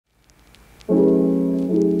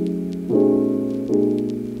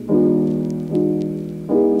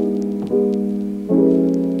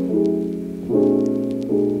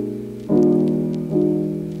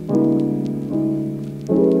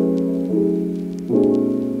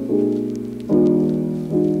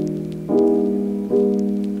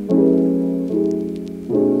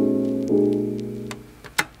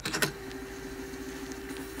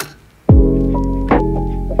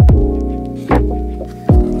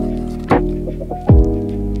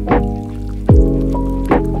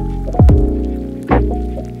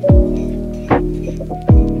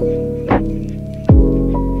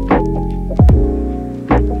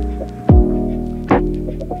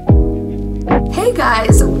Hey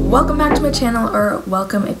guys, welcome back to my channel, or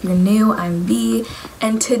welcome if you're new. I'm V,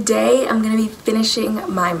 and today I'm going to be finishing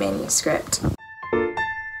my manuscript.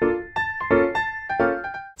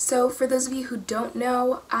 So for those of you who don't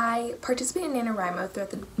know, I participated in NaNoWriMo throughout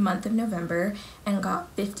the month of November and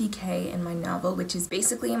got 50K in my novel, which is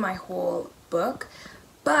basically my whole book,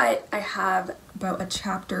 but I have about a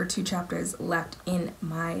chapter, 2 chapters left in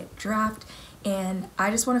my draft, and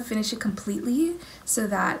I just want to finish it completely so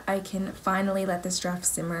that I can finally let this draft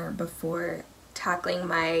simmer before tackling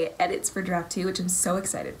my edits for draft 2, which I'm so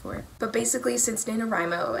excited for. But basically, since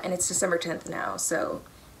NaNoWriMo, and it's December 10th now, so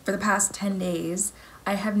for the past 10 days,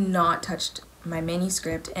 I have not touched my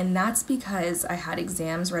manuscript, and that's because I had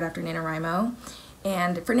exams right after NaNoWriMo.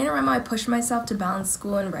 And for NaNoWriMo, I pushed myself to balance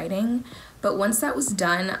school and writing, but once that was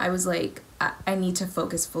done, I was like, I need to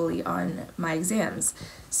focus fully on my exams.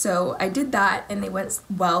 So I did that, and they went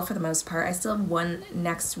well for the most part. I still have one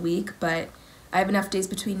next week, but I have enough days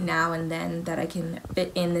between now and then that I can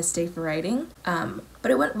fit in this day for writing. But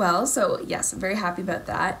it went well, so yes, I'm very happy about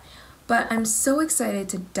that. But I'm so excited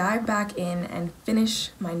to dive back in and finish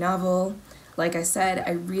my novel. Like I said,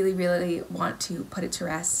 I really want to put it to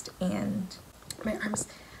rest, and my arms,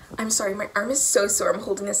 I'm sorry, my arm is so sore. I'm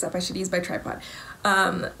holding this up. I should use my tripod.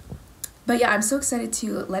 But yeah, I'm so excited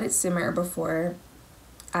to let it simmer before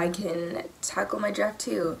I can tackle my draft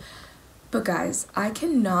 2. But guys, I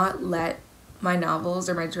cannot let my novels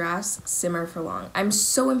or my drafts simmer for long. I'm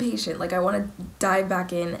so impatient. Like, I want to dive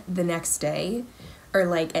back in the next day, or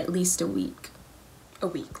like at least a week,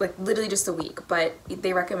 like literally just a week. But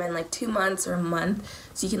they recommend like 2 months or a month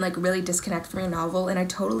so you can like really disconnect from your novel, and I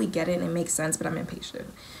totally get it and it makes sense, but I'm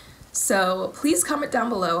impatient. So please comment down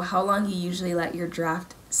below how long you usually let your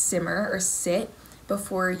draft simmer or sit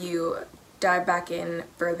before you dive back in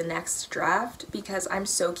for the next draft, because I'm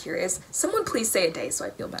so curious. Someone please say a day so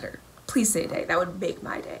I feel better. Please say a day. That would make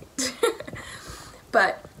my day.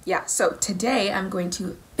 But yeah, so today I'm going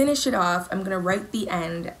to finish it off. I'm going to write the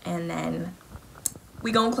end, and then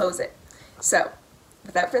we gonna close it. So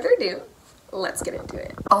without further ado, let's get into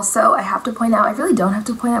it. Also, I have to point out, I really don't have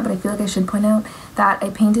to point out, but I feel like I should point out that I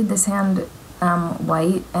painted this hand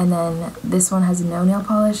white, and then this one has no nail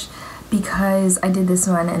polish because I did this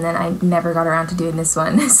one and then I never got around to doing this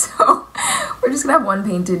one. So we're just gonna have one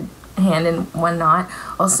painted hand and one not.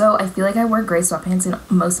 Also, I feel like I wear gray sweatpants in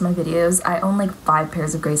most of my videos. I own like 5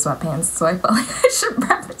 pairs of gray sweatpants, so I felt like I should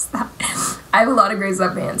preface that. I have a lot of gray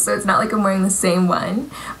sweatpants, so it's not like I'm wearing the same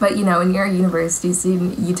one, but you know, when you're a university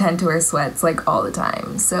student, you tend to wear sweats like all the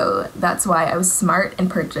time, so that's why I was smart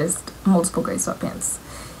and purchased multiple gray sweatpants.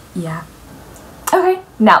 Yeah. Okay,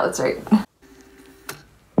 now let's write.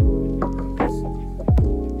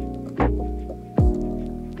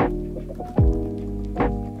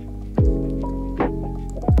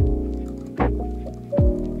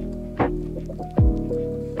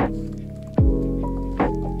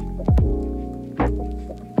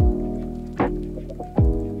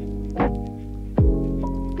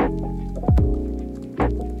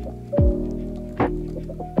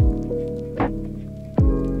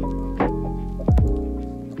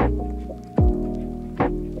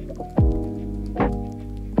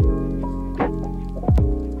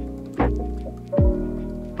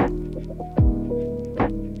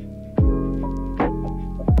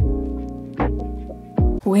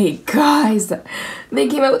 Wait, guys, they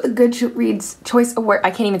came out with the Goodreads Choice Award.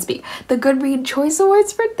 I can't even speak. The Goodreads Choice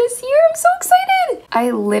Awards for this year. I'm so excited.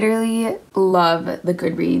 I literally love the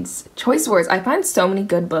Goodreads Choice Awards. I find so many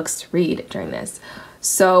good books to read during this.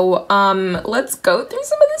 So, let's go through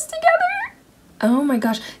some of this together. Oh my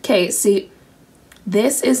gosh. Okay, see,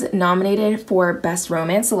 this is nominated for Best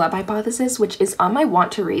Romance, The Love Hypothesis, which is on my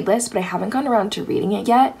want to read list, but I haven't gone around to reading it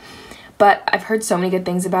yet. But I've heard so many good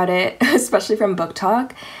things about it, especially from Book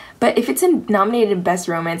Talk. But if it's nominated in Best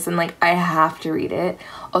Romance, then like I have to read it.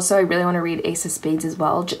 Also, I really want to read Ace of Spades as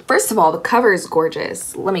well. First of all, the cover is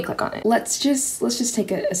gorgeous. Let me click on it. Let's just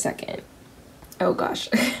take a second. Oh gosh.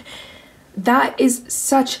 That is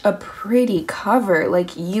such a pretty cover.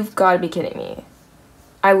 Like, you've got to be kidding me.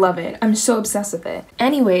 I love it. I'm so obsessed with it.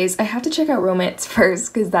 Anyways, I have to check out romance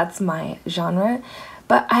first because that's my genre.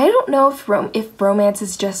 But I don't know if romance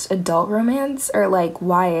is just adult romance or like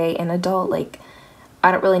YA and adult, like,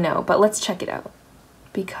 I don't really know, but let's check it out.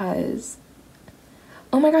 Because,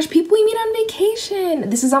 oh my gosh, people we meet on vacation.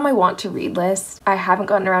 This is on my want to read list. I haven't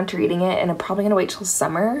gotten around to reading it, and I'm probably gonna wait till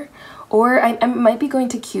summer, or I might be going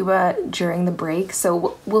to Cuba during the break,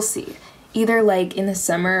 so we'll see. Either like in the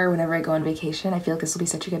summer or whenever I go on vacation. I feel like this will be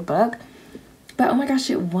such a good book. But oh my gosh,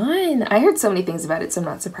 it won. I heard so many things about it, so I'm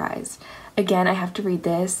not surprised. Again, I have to read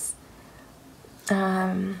this.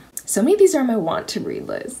 So many of these are on my want to read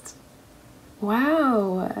list.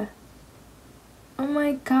 Wow. Oh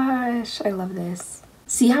my gosh, I love this.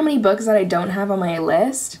 See how many books that I don't have on my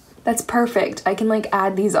list? That's perfect. I can like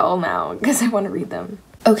add these all now because I want to read them.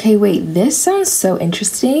 Okay, wait, this sounds so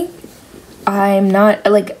interesting. I'm not,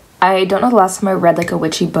 like, I don't know the last time I read like a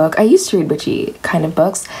witchy book. I used to read witchy kind of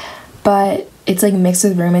books, but it's like mixed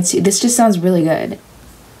with romance. This just sounds really good.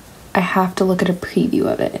 I have to look at a preview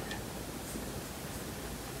of it.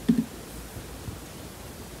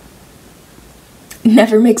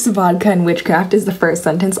 Never mix vodka and witchcraft is the first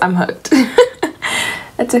sentence. I'm hooked.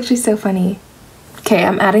 That's actually so funny. Okay,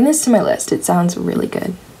 I'm adding this to my list. It sounds really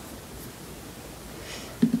good.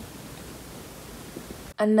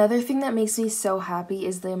 Another thing that makes me so happy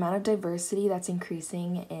is the amount of diversity that's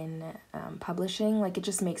increasing in publishing. Like, it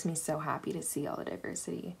just makes me so happy to see all the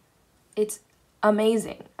diversity. It's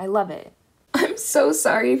amazing. I love it. I'm so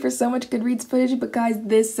sorry for so much Goodreads footage, but guys,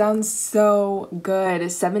 this sounds so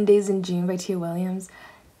good. 7 Days in June by Tia Williams.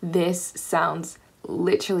 This sounds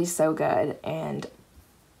literally so good, and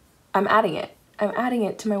I'm adding it. I'm adding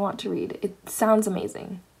it to my want to read. It sounds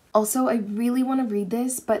amazing. Also, I really want to read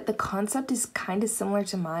this, but the concept is kind of similar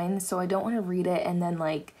to mine, so I don't want to read it and then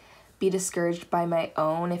like be discouraged by my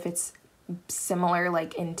own if it's similar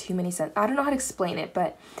like in too many sense. I don't know how to explain it,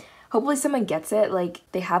 but hopefully someone gets it. Like,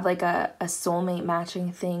 they have like a soulmate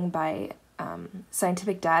matching thing by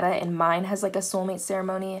Scientific Data, and mine has like a soulmate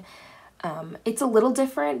ceremony. It's a little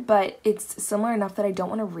different, but it's similar enough that I don't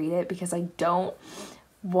want to read it because I don't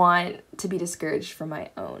want to be discouraged from my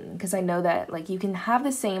own, because I know that like you can have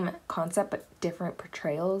the same concept but different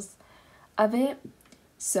portrayals of it.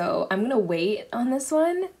 So I'm gonna wait on this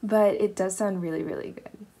one, but it does sound really, really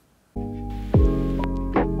good.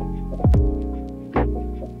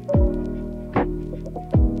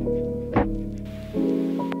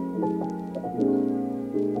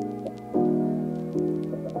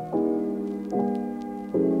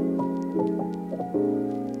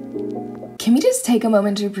 Can we just take a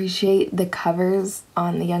moment to appreciate the covers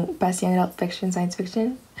on the best young adult fiction, science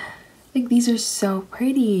fiction? Like, these are so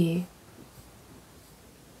pretty.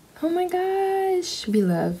 Oh my gosh. We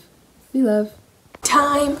love. We love.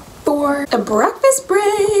 Time for a breakfast break.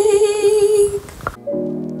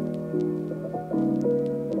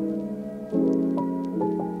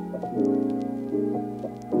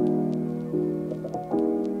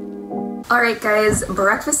 Alright guys,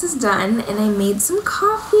 breakfast is done and I made some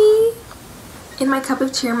coffee in my cup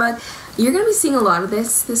of cheer mug. You're gonna be seeing a lot of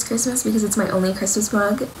this Christmas because it's my only Christmas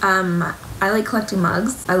mug. I like collecting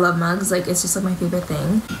mugs. I love mugs, like it's just like my favorite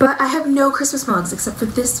thing. But I have no Christmas mugs except for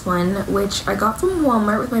this one, which I got from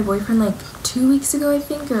Walmart with my boyfriend like 2 weeks ago, I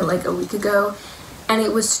think, or like a week ago, and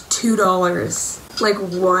it was $2. Like,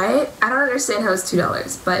 what? I don't understand how it's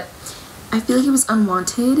 $2, but I feel like it was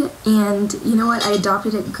unwanted, and you know what? I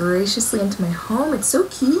adopted it graciously into my home. It's so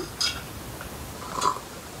cute.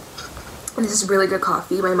 And this is really good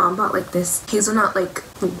coffee. My mom bought like this hazelnut like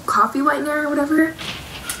coffee whitener or whatever.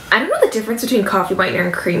 I don't know the difference between coffee whitener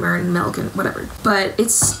and creamer and milk and whatever, but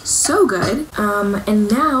it's so good. And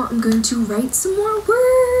now I'm going to write some more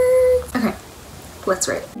words. Okay, let's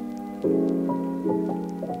write.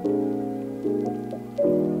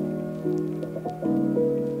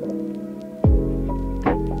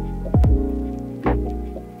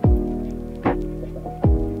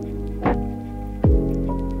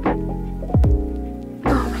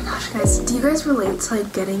 Do you guys relate to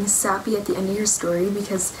like getting sappy at the end of your story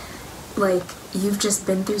because like you've just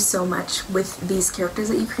been through so much with these characters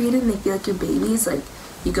that you created and they feel like your babies? Like,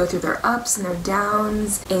 you go through their ups and their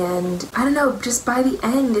downs, and I don't know, just by the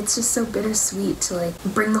end it's just so bittersweet to like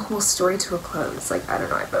bring the whole story to a close. Like, I don't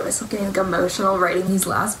know, I found myself getting like emotional writing these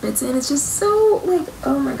last bits, and it's just so like,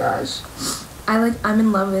 oh my gosh. I'm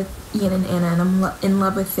in love with Ian and Anna, and I'm in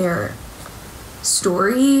love with their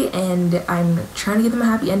story, and I'm trying to give them a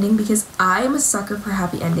happy ending because I am a sucker for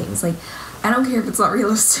happy endings. Like, I don't care if it's not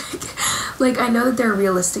realistic. Like, I know that there are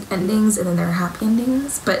realistic endings and then there are happy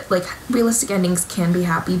endings, but like realistic endings can be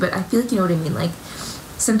happy, but I feel like, you know what I mean, like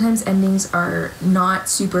sometimes endings are not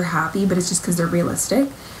super happy, but it's just because they're realistic.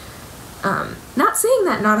 Not saying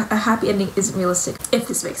that not a happy ending isn't realistic, if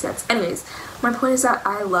this makes sense. Anyways, my point is that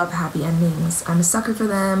I love happy endings. I'm a sucker for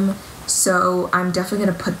them, so I'm definitely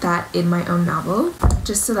gonna put that in my own novel,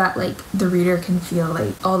 just so that like the reader can feel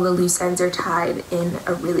like all the loose ends are tied in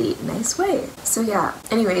a really nice way. So yeah,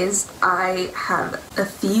 anyways, I have a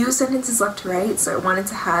few sentences left to write, so I wanted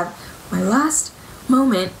to have my last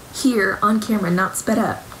moment here on camera, not sped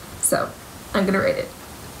up. So I'm gonna write it.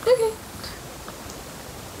 Okay.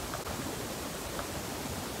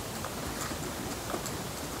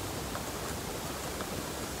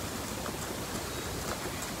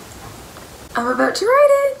 I'm about to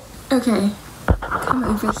write it. Okay, come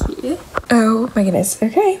over here. Oh my goodness,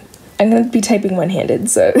 okay. I'm gonna be typing one-handed,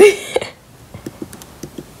 so.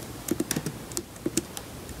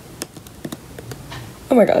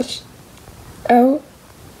 Oh my gosh. Oh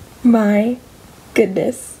my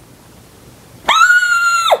goodness.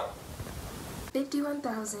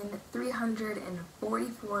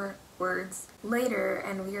 51,344 words later,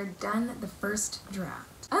 and we are done the first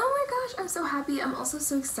draft. Oh my gosh, I'm so happy. I'm also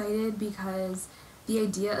so excited because the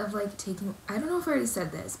idea of like taking, I don't know if I already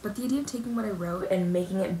said this, but the idea of taking what I wrote and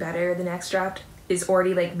making it better the next draft is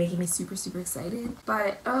already like making me super excited.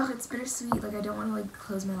 But oh, it's bittersweet. Like I don't want to like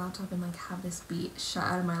close my laptop and like have this be shut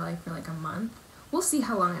out of my life for like a month. We'll see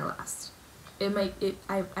how long I last. I might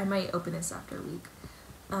open this after a week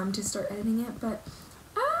to start editing it, but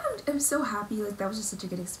I'm so happy. Like that was just such a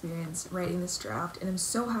good experience writing this draft, and I'm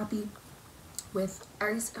so happy with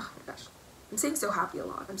oh my gosh, I'm saying so happy a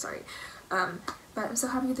lot, I'm sorry, but I'm so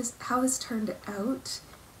happy with this, how this turned out,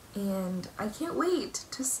 and I can't wait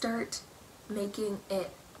to start making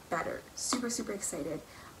it better. Super excited.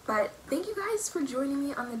 But thank you guys for joining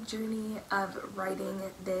me on the journey of writing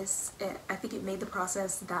this. I think it made the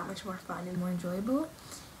process that much more fun and more enjoyable.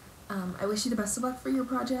 I wish you the best of luck for your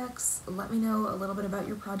projects. Let me know a little bit about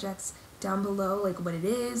your projects down below, like what it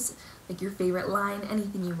is, like your favorite line,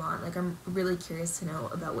 anything you want. Like I'm really curious to know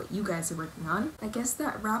about what you guys are working on. I guess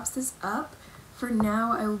that wraps this up. For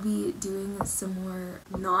now, I will be doing some more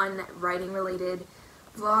non-writing related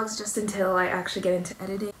vlogs just until I actually get into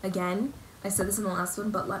editing. Again, I said this in the last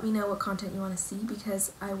one, but let me know what content you want to see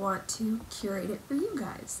because I want to curate it for you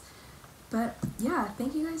guys. But yeah,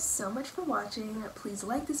 thank you guys so much for watching. Please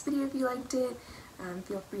like this video if you liked it.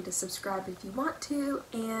 Feel free to subscribe if you want to.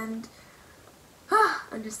 And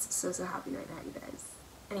I'm just so happy right now, you guys.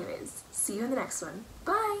 Anyways, see you in the next one.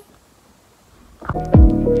 Bye!